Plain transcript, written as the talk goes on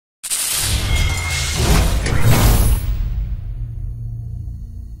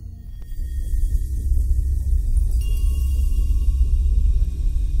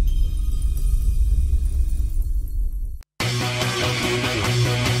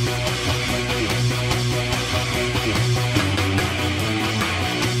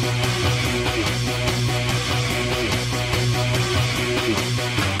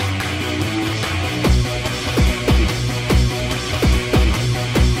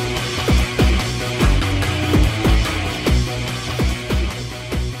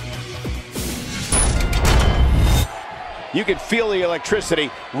You can feel the electricity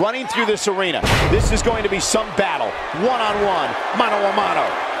running through this arena. This is going to be some battle. One-on-one, mano-a-mano.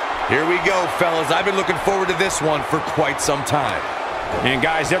 Here we go, fellas. I've been looking forward to this one for quite some time. And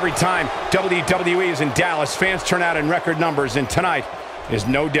guys, every time WWE is in Dallas, fans turn out in record numbers, and tonight is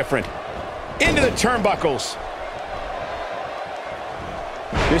no different. Into the turnbuckles.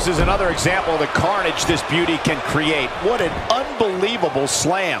 This is another example of the carnage this beauty can create. What an unbelievable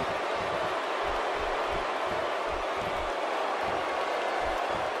slam.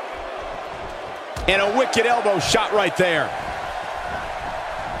 And a wicked elbow shot right there.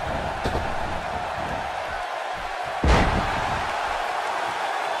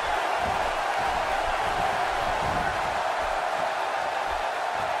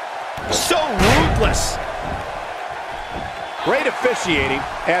 So ruthless. Great officiating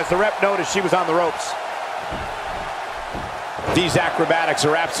as the ref noticed she was on the ropes. These acrobatics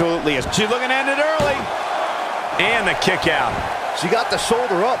are absolutely... She's looking to end it early. And the kick out. She got the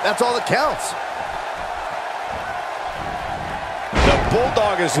shoulder up. That's all that counts. The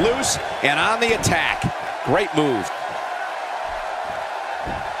Bulldog is loose and on the attack. Great move.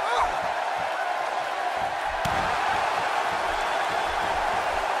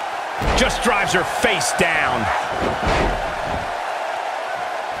 Just drives her face down.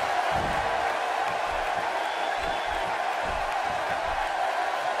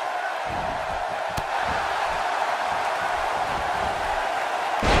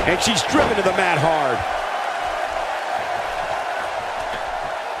 And she's driven to the mat hard.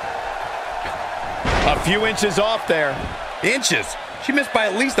 A few inches off there. Inches? She missed by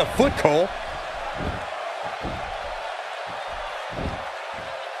at least a foot, Cole.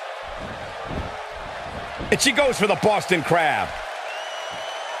 And she goes for the Boston Crab.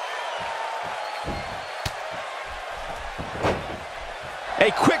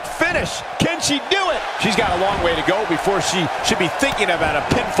 A quick finish. Can she do it? She's got a long way to go before she should be thinking about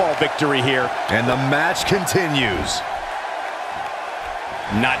a pinfall victory here. And the match continues.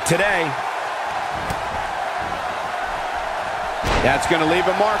 Not today. That's going to leave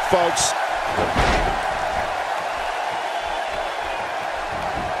a mark, folks.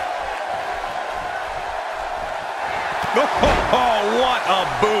 Oh, what a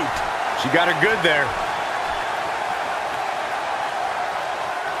boot. She got her good there.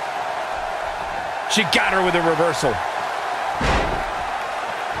 She got her with a reversal.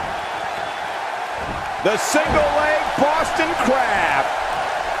 The single leg Boston Crab.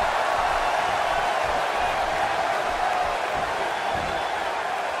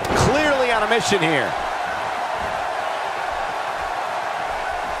 Clearly on a mission here.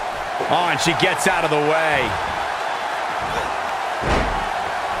 Oh, and she gets out of the way.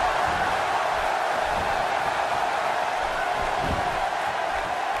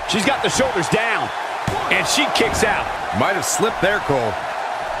 She's got the shoulders down. And she kicks out. Might have slipped there, Cole.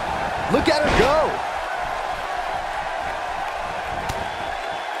 Look at her go.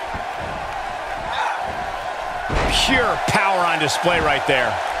 Pure power on display right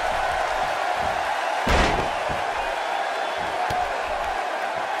there.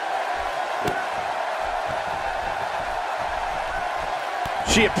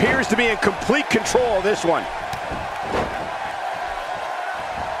 She appears to be in complete control of this one.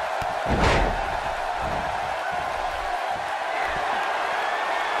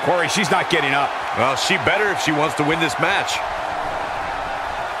 Corey, she's not getting up. Well, she better if she wants to win this match.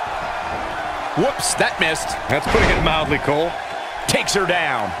 Whoops, that missed. That's putting it mildly, Cole. Takes her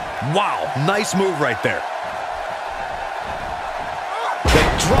down. Wow, nice move right there. The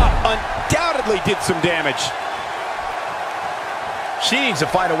drop undoubtedly did some damage. She needs to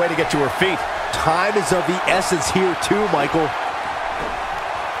find a way to get to her feet. Time is of the essence here too, Michael.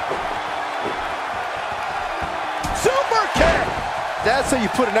 Super kick! That's how you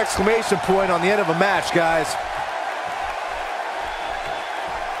put an exclamation point on the end of a match, guys.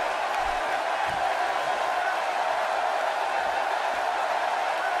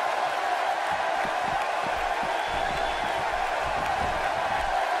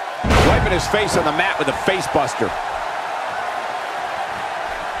 Wiping his face on the mat with a face buster.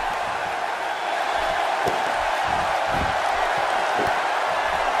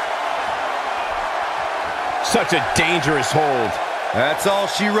 Such a dangerous hold. That's all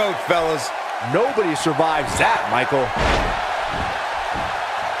she wrote, fellas. Nobody survives that, Michael.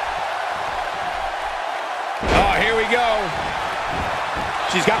 Oh, here we go.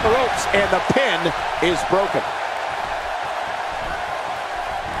 She's got the ropes, and the pin is broken.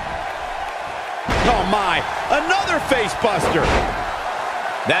 Oh, my. Another face buster.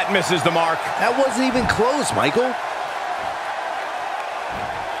 That misses the mark. That wasn't even close, Michael.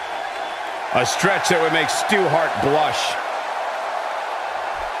 A stretch that would make Stu Hart blush.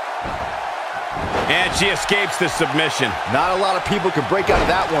 And she escapes the submission. Not a lot of people can break out of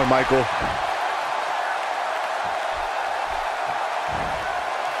that one, Michael.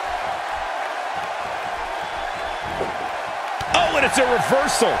 Oh, and it's a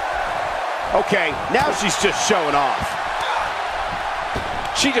reversal. Okay, now she's just showing off.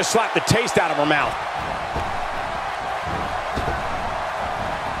 She just slapped the taste out of her mouth.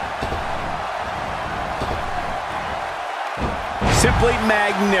 Simply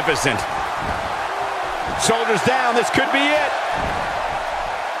magnificent. Shoulders down, this could be it.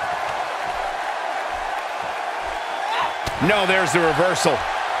 No, there's the reversal.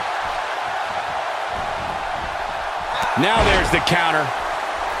 Now there's the counter.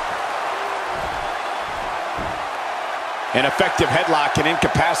 An effective headlock can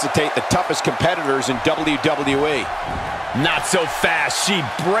incapacitate the toughest competitors in WWE. Not so fast. She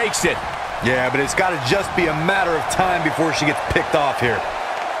breaks it. Yeah, but it's got to just be a matter of time before she gets picked off here.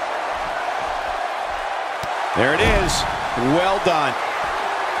 There it is. Well done.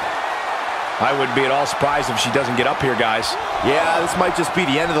 I wouldn't be at all surprised if she doesn't get up here, guys. Yeah, this might just be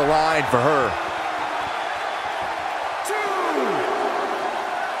the end of the line for her.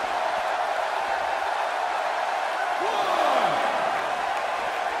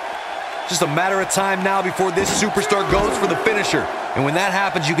 Just a matter of time now before this superstar goes for the finisher. And when that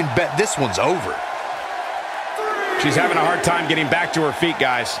happens, you can bet this one's over. She's having a hard time getting back to her feet,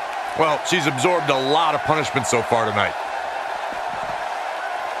 guys. Well, she's absorbed a lot of punishment so far tonight.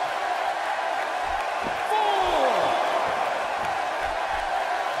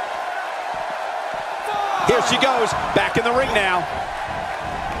 Here she goes, back in the ring now.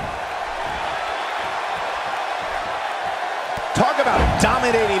 Talk about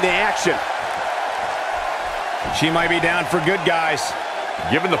dominating the action. She might be down for good, guys.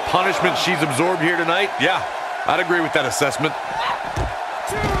 Given the punishment she's absorbed here tonight, yeah, I'd agree with that assessment.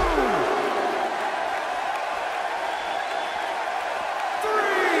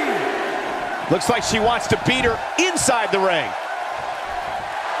 Looks like she wants to beat her inside the ring.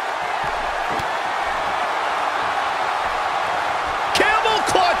 Camel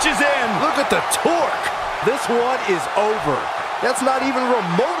clutches in. Look at the torque. This one is over. That's not even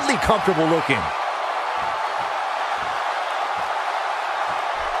remotely comfortable looking.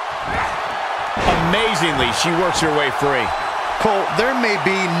 Amazingly, she works her way free. Cole, there may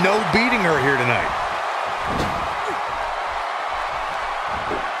be no beating her here tonight.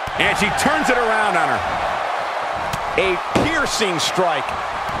 And she turns it around on her. A piercing strike.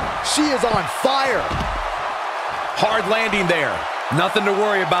 She is on fire. Hard landing there. Nothing to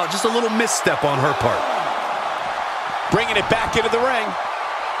worry about, just a little misstep on her part. Bringing it back into the ring.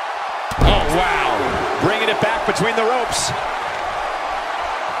 Oh, wow. Bringing it back between the ropes.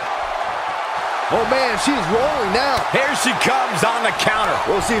 Oh, man, she's rolling now. Here she comes on the counter.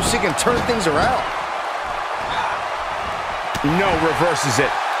 We'll see if she can turn things around. No, reverses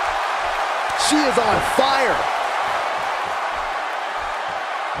it. She is on fire.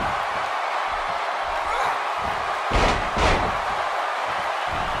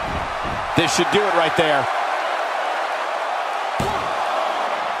 This should do it right there.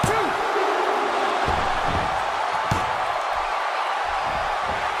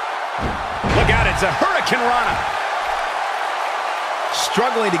 Look out, it's a Hurricane Rana.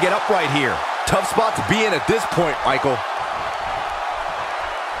 Struggling to get upright here. Tough spot to be in at this point, Michael.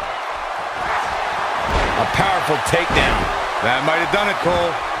 A powerful takedown. That might have done it,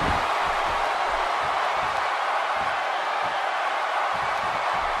 Cole.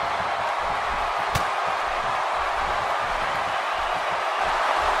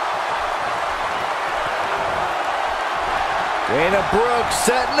 Dana Brooke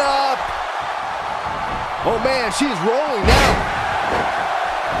setting up. Oh, man, she's rolling now.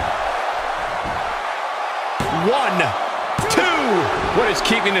 1, 2. What is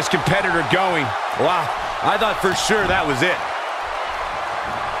keeping this competitor going? Wow, I thought for sure that was it.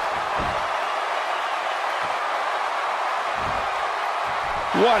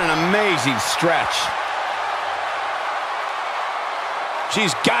 What an amazing stretch.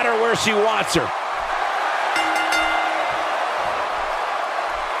 She's got her where she wants her.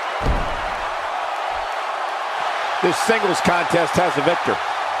 This singles contest has a victor.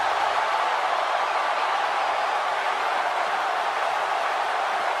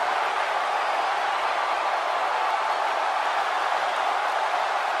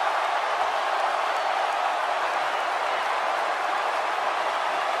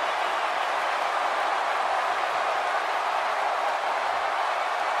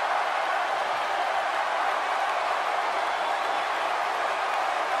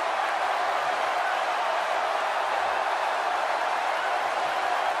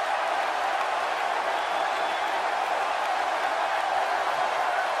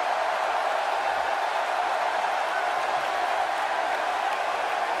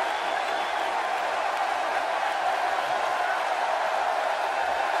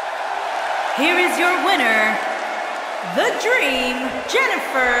 here is your winner, the Dream,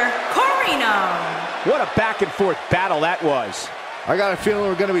 Jennifer Corino. What a back-and-forth battle that was. I got a feeling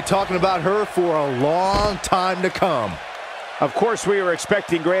we're going to be talking about her for a long time to come. Of course, we were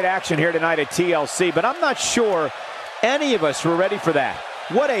expecting great action here tonight at TLC, but I'm not sure any of us were ready for that.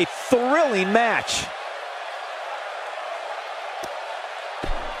 What a thrilling match.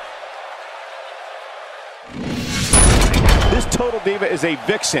 This Total Diva is a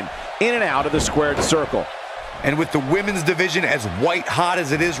vixen in and out of the squared circle. And with the women's division as white hot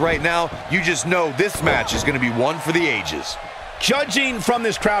as it is right now, you just know this match is going to be one for the ages. Judging from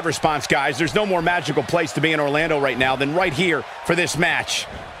this crowd response, guys, there's no more magical place to be in Orlando right now than right here for this match.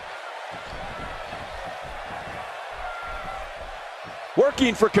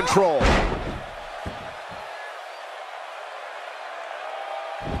 Working for control.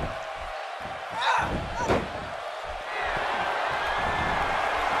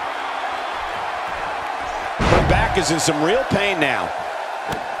 Her back is in some real pain now.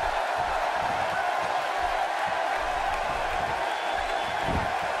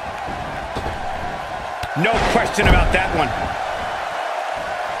 No question about that one.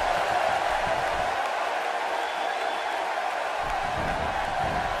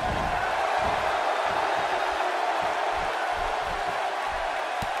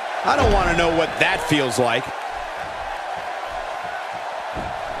 I don't want to know what that feels like.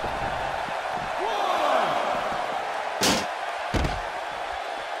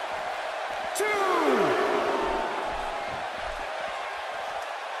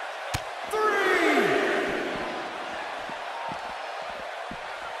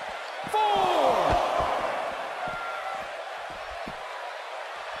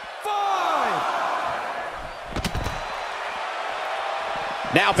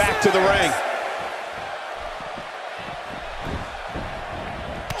 Now back to the ring.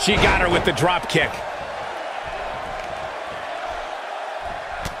 She got her with the drop kick.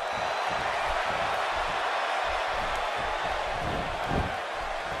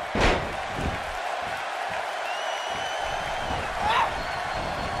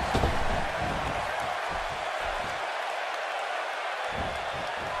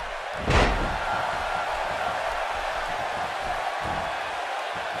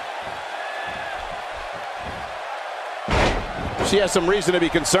 She has some reason to be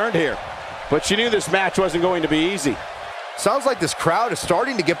concerned here, but she knew this match wasn't going to be easy. Sounds like this crowd is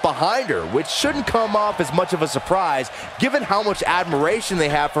starting to get behind her, which shouldn't come off as much of a surprise, given how much admiration they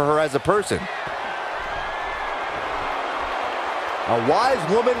have for her as a person. A wise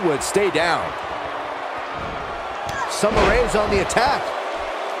woman would stay down. Summer Rae's on the attack.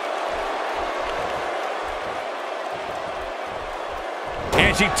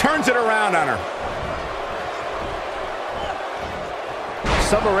 And she turns it around on her.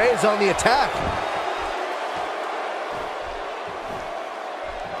 Summer Rae's on the attack.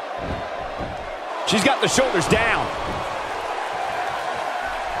 She's got the shoulders down.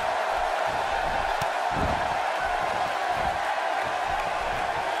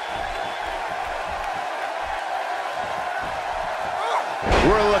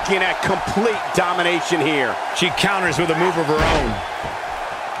 We're looking at complete domination here. She counters with a move of her own.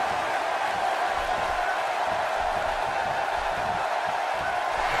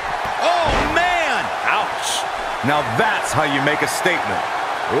 Now that's how you make a statement.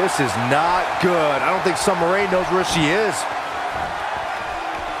 This is not good. I don't think Summer Rae knows where she is.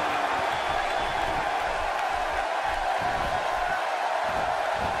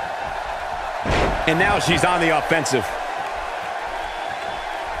 And now she's on the offensive.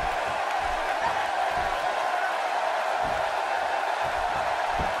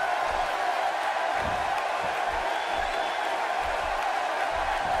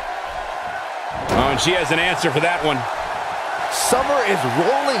 Oh, and she has an answer for that one. Summer is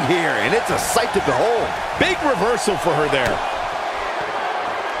rolling here, and it's a sight to behold. Big reversal for her there.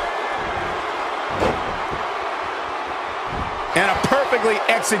 And a perfectly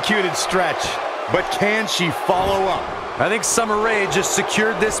executed stretch. But can she follow up? I think Summer Rae just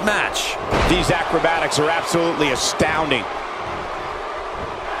secured this match. These acrobatics are absolutely astounding.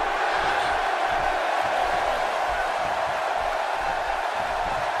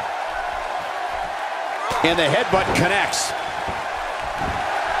 And the headbutt connects.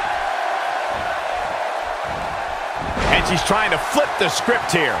 And she's trying to flip the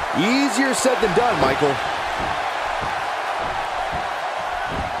script here. Easier said than done, Michael.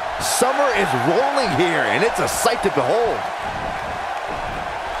 Summer is rolling here, and it's a sight to behold.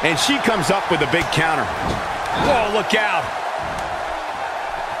 And she comes up with a big counter. Whoa, look out.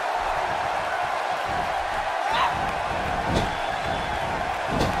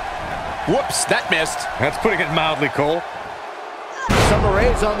 Whoops, that missed. That's putting it mildly, Cole. Summer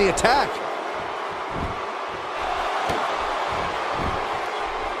Rae's on the attack.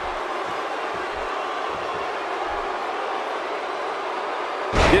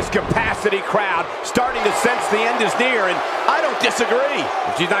 This capacity crowd starting to sense the end is near, and I don't disagree.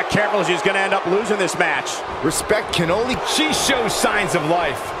 If she's not careful, she's going to end up losing this match. Respect can only... She shows signs of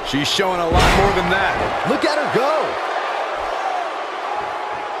life. She's showing a lot more than that. Look at her go.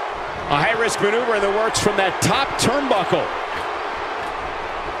 A high-risk maneuver in the works from that top turnbuckle.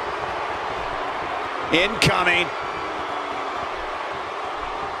 Incoming.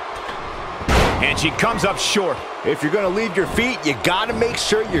 And she comes up short. If you're going to leave your feet, you got to make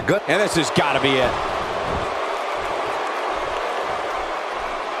sure you're good. And this has got to be it.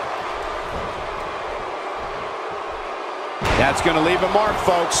 That's going to leave a mark,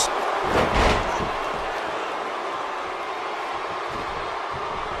 folks.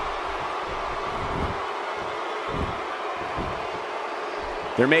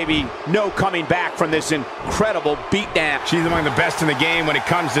 There may be no coming back from this incredible beatdown. She's among the best in the game when it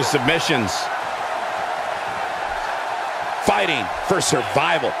comes to submissions. Fighting for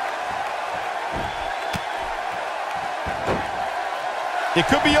survival. It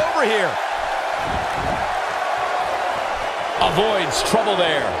could be over here. Avoids trouble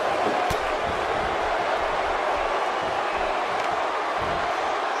there.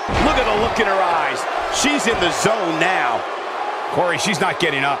 Look at the look in her eyes. She's in the zone now. Corey, she's not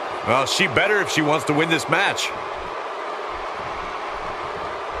getting up. Well, she better if she wants to win this match.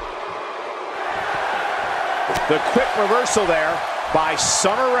 The quick reversal there by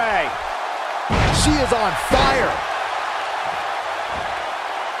Summer Rae. She is on fire.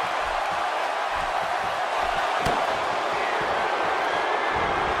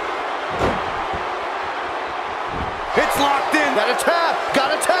 It's locked in. Got a tap.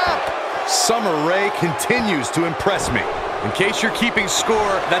 Got a tap. Summer Rae continues to impress me. In case you're keeping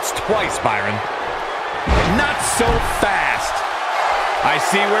score, that's twice, Byron. Not so fast. I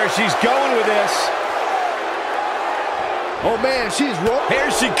see where she's going with this. Oh, man, she's rolling. Here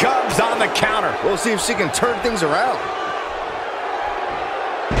she comes on the counter. We'll see if she can turn things around.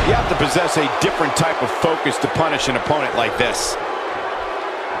 You have to possess a different type of focus to punish an opponent like this.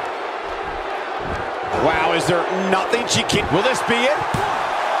 Wow, is there nothing she can... Will this be it?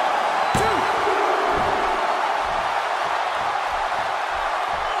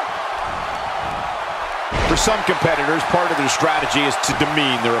 For some competitors, part of their strategy is to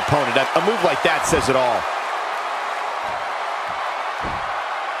demean their opponent. A move like that says it all.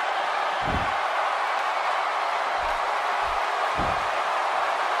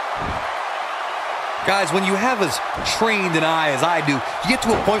 Guys, when you have as trained an eye as I do, you get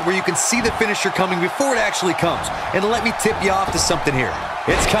to a point where you can see the finisher coming before it actually comes. And let me tip you off to something here.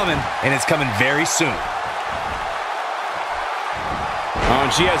 It's coming, and it's coming very soon. Oh,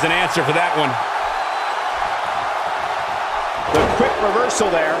 and she has an answer for that one. The quick reversal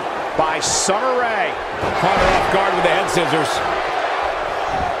there by Summer Rae. Caught her off guard with the head scissors.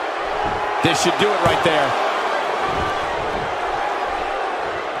 This should do it right there.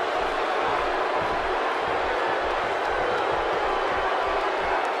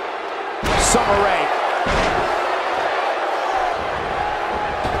 Summer Rae.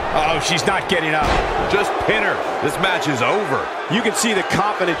 Uh-oh, she's not getting up. Just pin her. This match is over. You can see the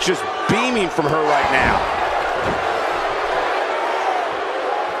confidence just beaming from her right now.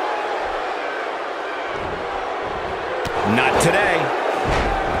 Not today.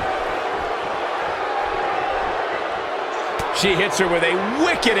 She hits her with a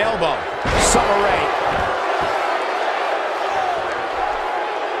wicked elbow. Summer Rae.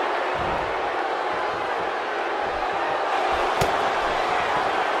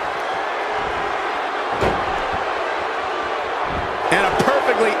 And a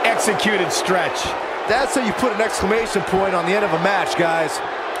perfectly executed stretch. That's how you put an exclamation point on the end of a match, guys.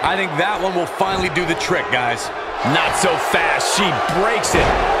 I think that one will finally do the trick, guys. Not so fast. She breaks it.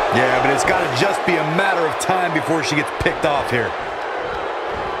 Yeah, but it's got to just be a matter of time before she gets picked off here.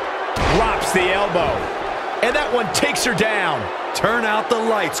 Drops the elbow. And that one takes her down. Turn out the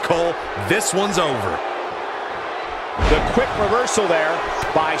lights, Cole. This one's over. The quick reversal there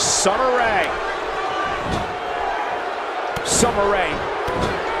by Summer Rae. Summer Rae.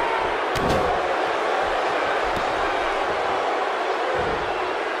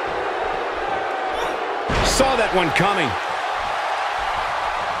 Saw that one coming.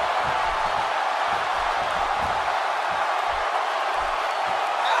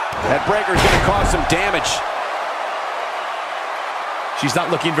 That breaker's going to cause some damage. She's not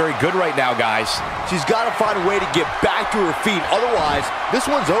looking very good right now, guys. She's got to find a way to get back to her feet. Otherwise, this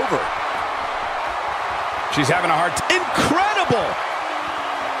one's over. She's having a hard time. Incredible!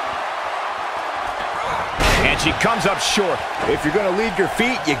 And she comes up short. If you're going to leave your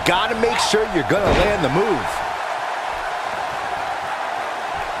feet, you got to make sure you're going to land the move.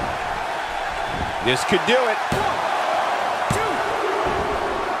 This could do it.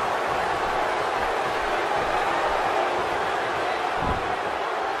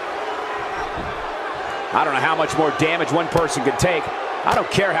 I don't know how much more damage one person could take. I don't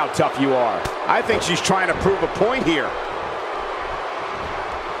care how tough you are. I think she's trying to prove a point here.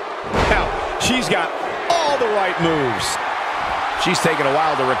 Hell, she's got all the right moves. She's taking a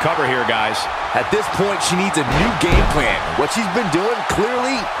while to recover here, guys. At this point, she needs a new game plan. What she's been doing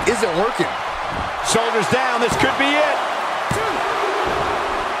clearly isn't working. Shoulders down, this could be it.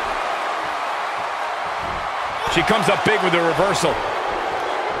 She comes up big with a reversal.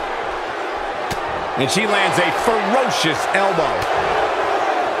 And she lands a ferocious elbow.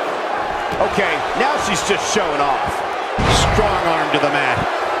 Okay, now she's just showing off. Strong arm to the mat.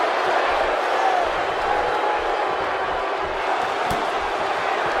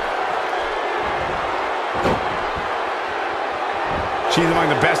 She's among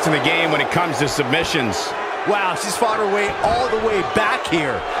the best in the game when it comes to submissions. Wow, she's fought her way all the way back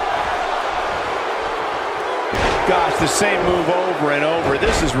here. Gosh, the same move over and over.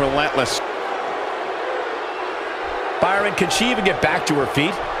 This is relentless. Byron, can she even get back to her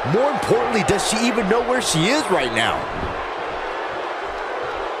feet? More importantly, does she even know where she is right now?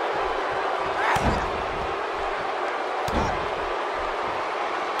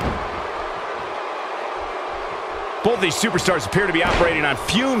 Both these superstars appear to be operating on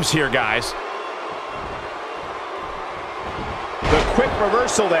fumes here, guys. The quick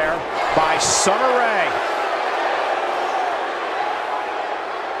reversal there by Summer Rae.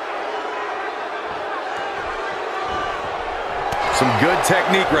 Some good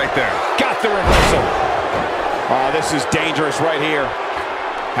technique right there. Got the reversal. Oh, this is dangerous right here.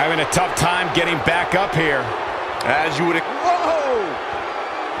 Having a tough time getting back up here. As you would... Whoa!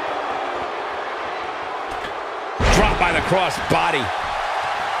 Drop by the cross body.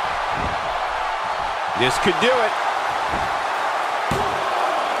 This could do it.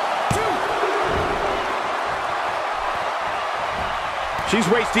 She's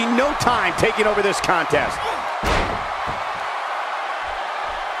wasting no time taking over this contest.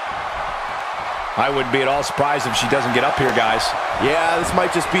 I wouldn't be at all surprised if she doesn't get up here, guys. Yeah, this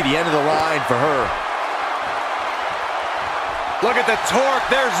might just be the end of the line for her. Look at the torque.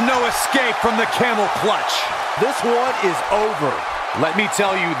 There's no escape from the camel clutch. This one is over. Let me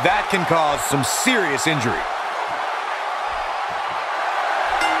tell you, that can cause some serious injury.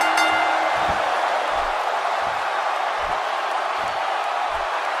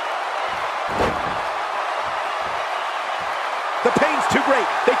 The pain's too great.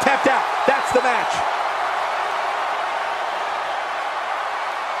 They tapped out. That's the match.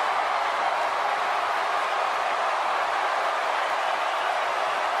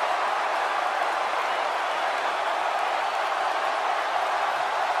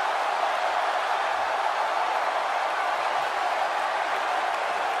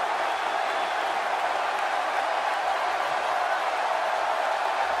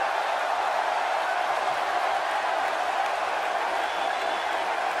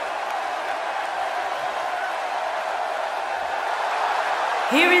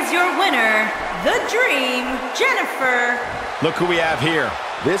 Here is your winner, The Dream, Jennifer. Look who we have here.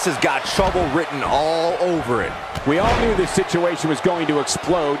 This has got trouble written all over it. We all knew this situation was going to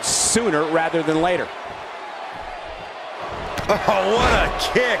explode sooner rather than later. Oh, what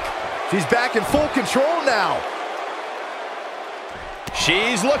a kick. She's back in full control now.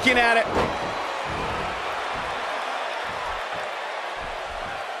 She's looking at it.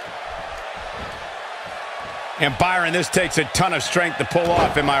 And Byron, this takes a ton of strength to pull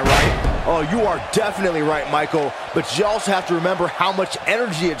off, am I right? Oh, you are definitely right, Michael. But you also have to remember how much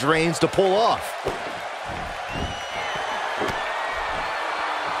energy it drains to pull off.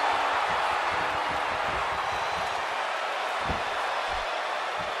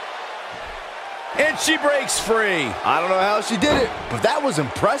 And she breaks free. I don't know how she did it, but that was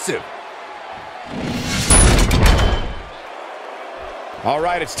impressive. All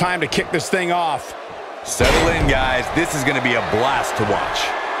right, it's time to kick this thing off. Settle in, guys. This is going to be a blast to watch.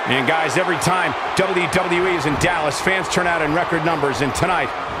 And guys, every time WWE is in Dallas, fans turn out in record numbers, and tonight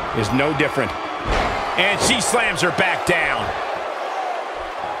is no different. And she slams her back down.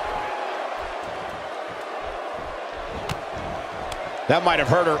 That might have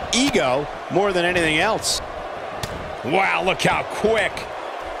hurt her ego more than anything else. Wow, look how quick.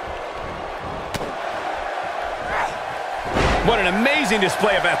 What an amazing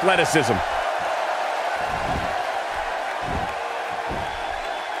display of athleticism.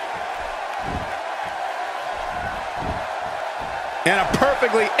 And a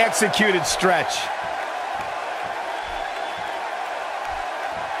perfectly executed stretch.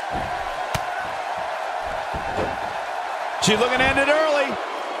 She's looking to end it early.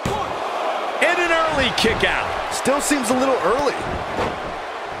 And an early kick out. Still seems a little early.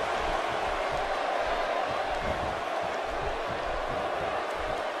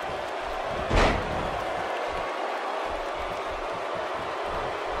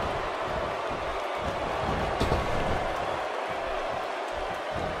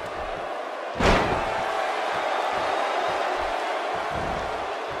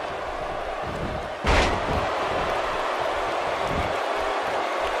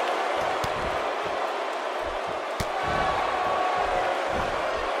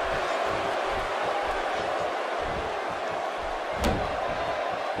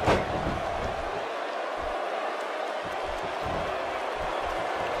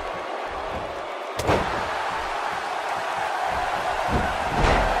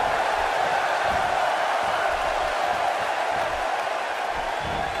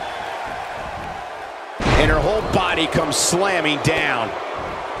 And her whole body comes slamming down.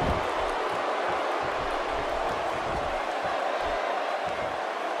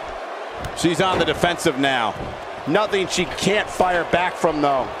 She's on the defensive now. Nothing she can't fire back from,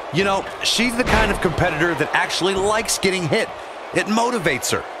 though. You know, she's the kind of competitor that actually likes getting hit. It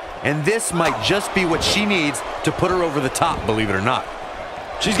motivates her. And this might just be what she needs to put her over the top, believe it or not.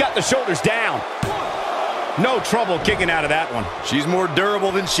 She's got the shoulders down. No trouble kicking out of that one. She's more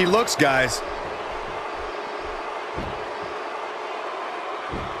durable than she looks, guys.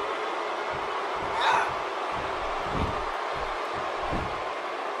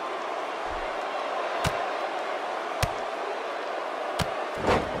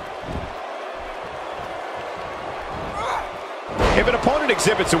 If an opponent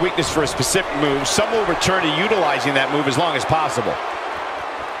exhibits a weakness for a specific move, some will return to utilizing that move as long as possible.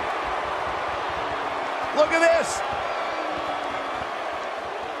 Look at this.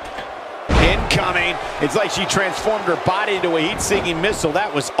 Incoming. It's like she transformed her body into a heat-seeking missile. That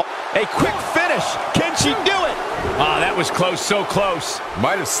was a quick finish. Can she do it? Ah, that was close, so close.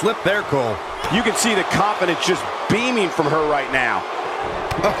 Might have slipped there, Cole. You can see the confidence just beaming from her right now.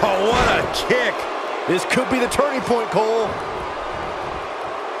 Oh, what a kick. This could be the turning point, Cole.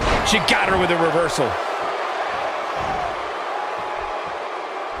 She got her with a reversal.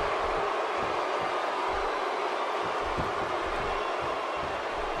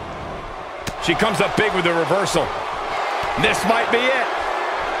 She comes up big with a reversal. This might be it.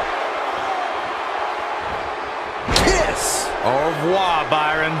 Kiss! Au revoir,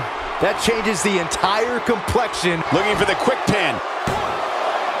 Byron. That changes the entire complexion. Looking for the quick pin.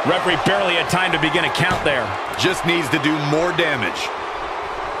 Referee barely had time to begin a count there. Just needs to do more damage.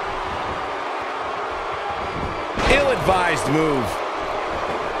 Ill-advised move.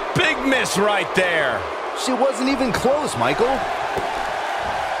 Big miss right there. She wasn't even close, Michael.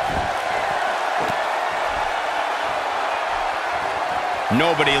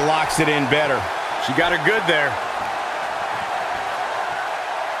 Nobody locks it in better. She got her good there.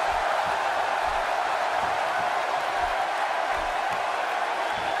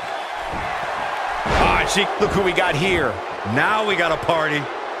 Look who we got here. Now we got a party.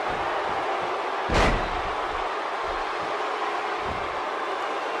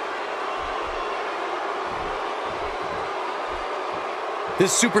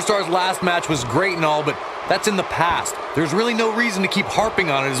 This superstar's last match was great and all, but that's in the past. There's really no reason to keep harping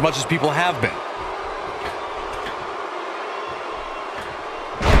on it as much as people have been.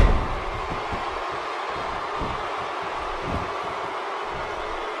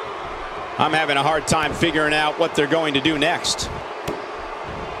 I'm having a hard time figuring out what they're going to do next.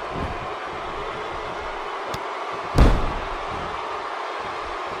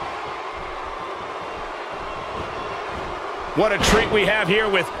 What a treat we have here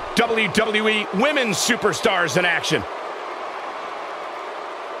with WWE Women's Superstars in action.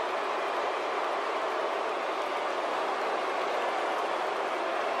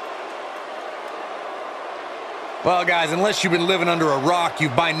 Well, guys, unless you've been living under a rock,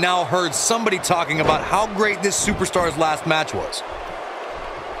 you've by now heard somebody talking about how great this superstar's last match was.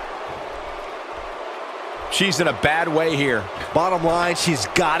 She's in a bad way here. Bottom line, she's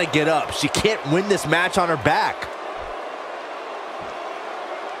got to get up. She can't win this match on her back.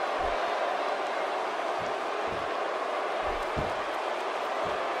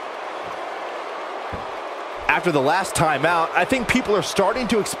 After the last time out, I think people are starting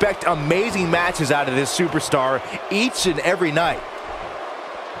to expect amazing matches out of this superstar each and every night.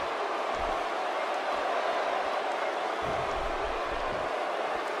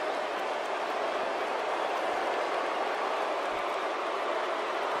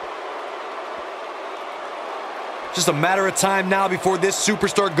 Just a matter of time now before this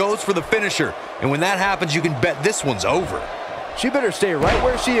superstar goes for the finisher. And when that happens, you can bet this one's over. She better stay right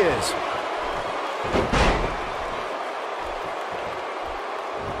where she is.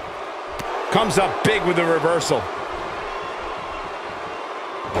 Comes up big with the reversal.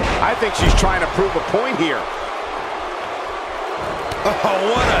 I think she's trying to prove a point here.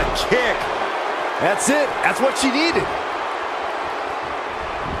 Oh, what a kick. That's it. That's what she needed.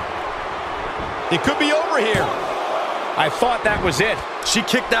 It could be over here. I thought that was it. She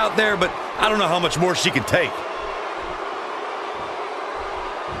kicked out there, but I don't know how much more she can take.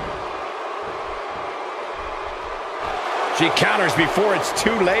 She counters before it's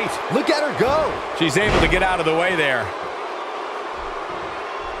too late. Look at her go. She's able to get out of the way there.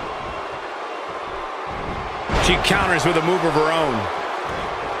 She counters with a move of her own.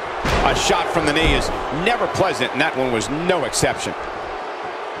 A shot from the knee is never pleasant, and that one was no exception.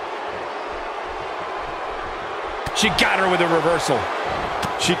 She got her with a reversal.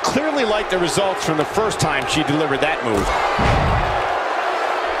 She clearly liked the results from the first time she delivered that move.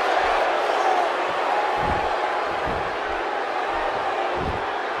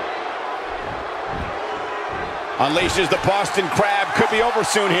 Unleashes the Boston Crab. Could be over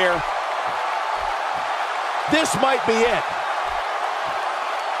soon here. This might be it.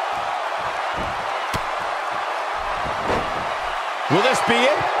 Will this be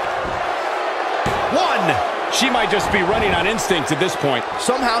it? One. She might just be running on instinct at this point.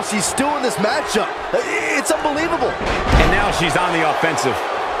 Somehow she's still in this matchup. It's unbelievable. And now she's on the offensive.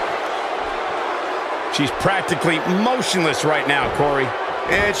 She's practically motionless right now, Corey.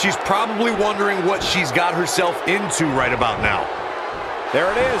 And she's probably wondering what she's got herself into right about now. There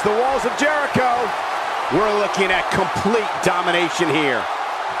it is, the walls of Jericho. We're looking at complete domination here.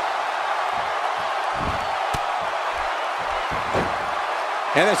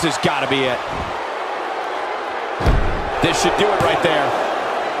 And this has got to be it. This should do it right there.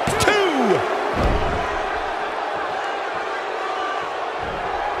 2!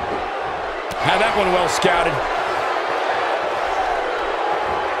 Had that one well scouted.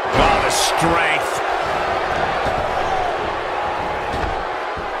 Oh, the strength.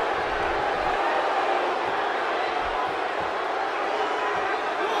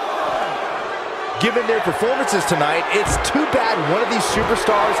 Given their performances tonight, it's too bad one of these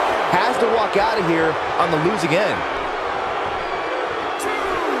superstars has to walk out of here on the losing end.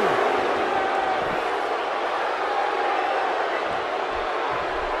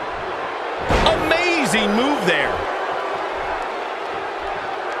 Amazing move there.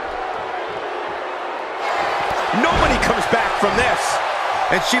 Nobody comes back from this.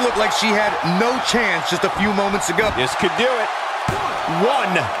 And she looked like she had no chance just a few moments ago. This could do it.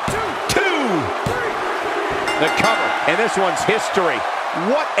 1, 2. The cover, and this one's history.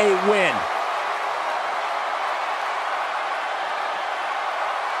 What a win.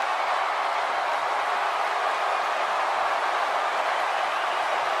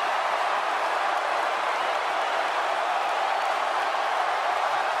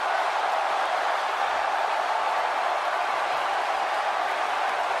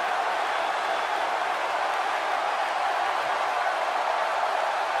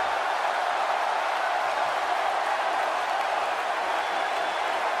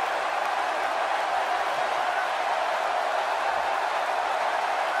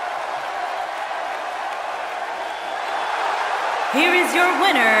 Here is your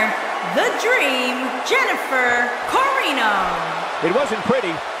winner, the Dream, Corino. It wasn't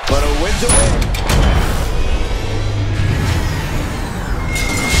pretty, but a win's a win.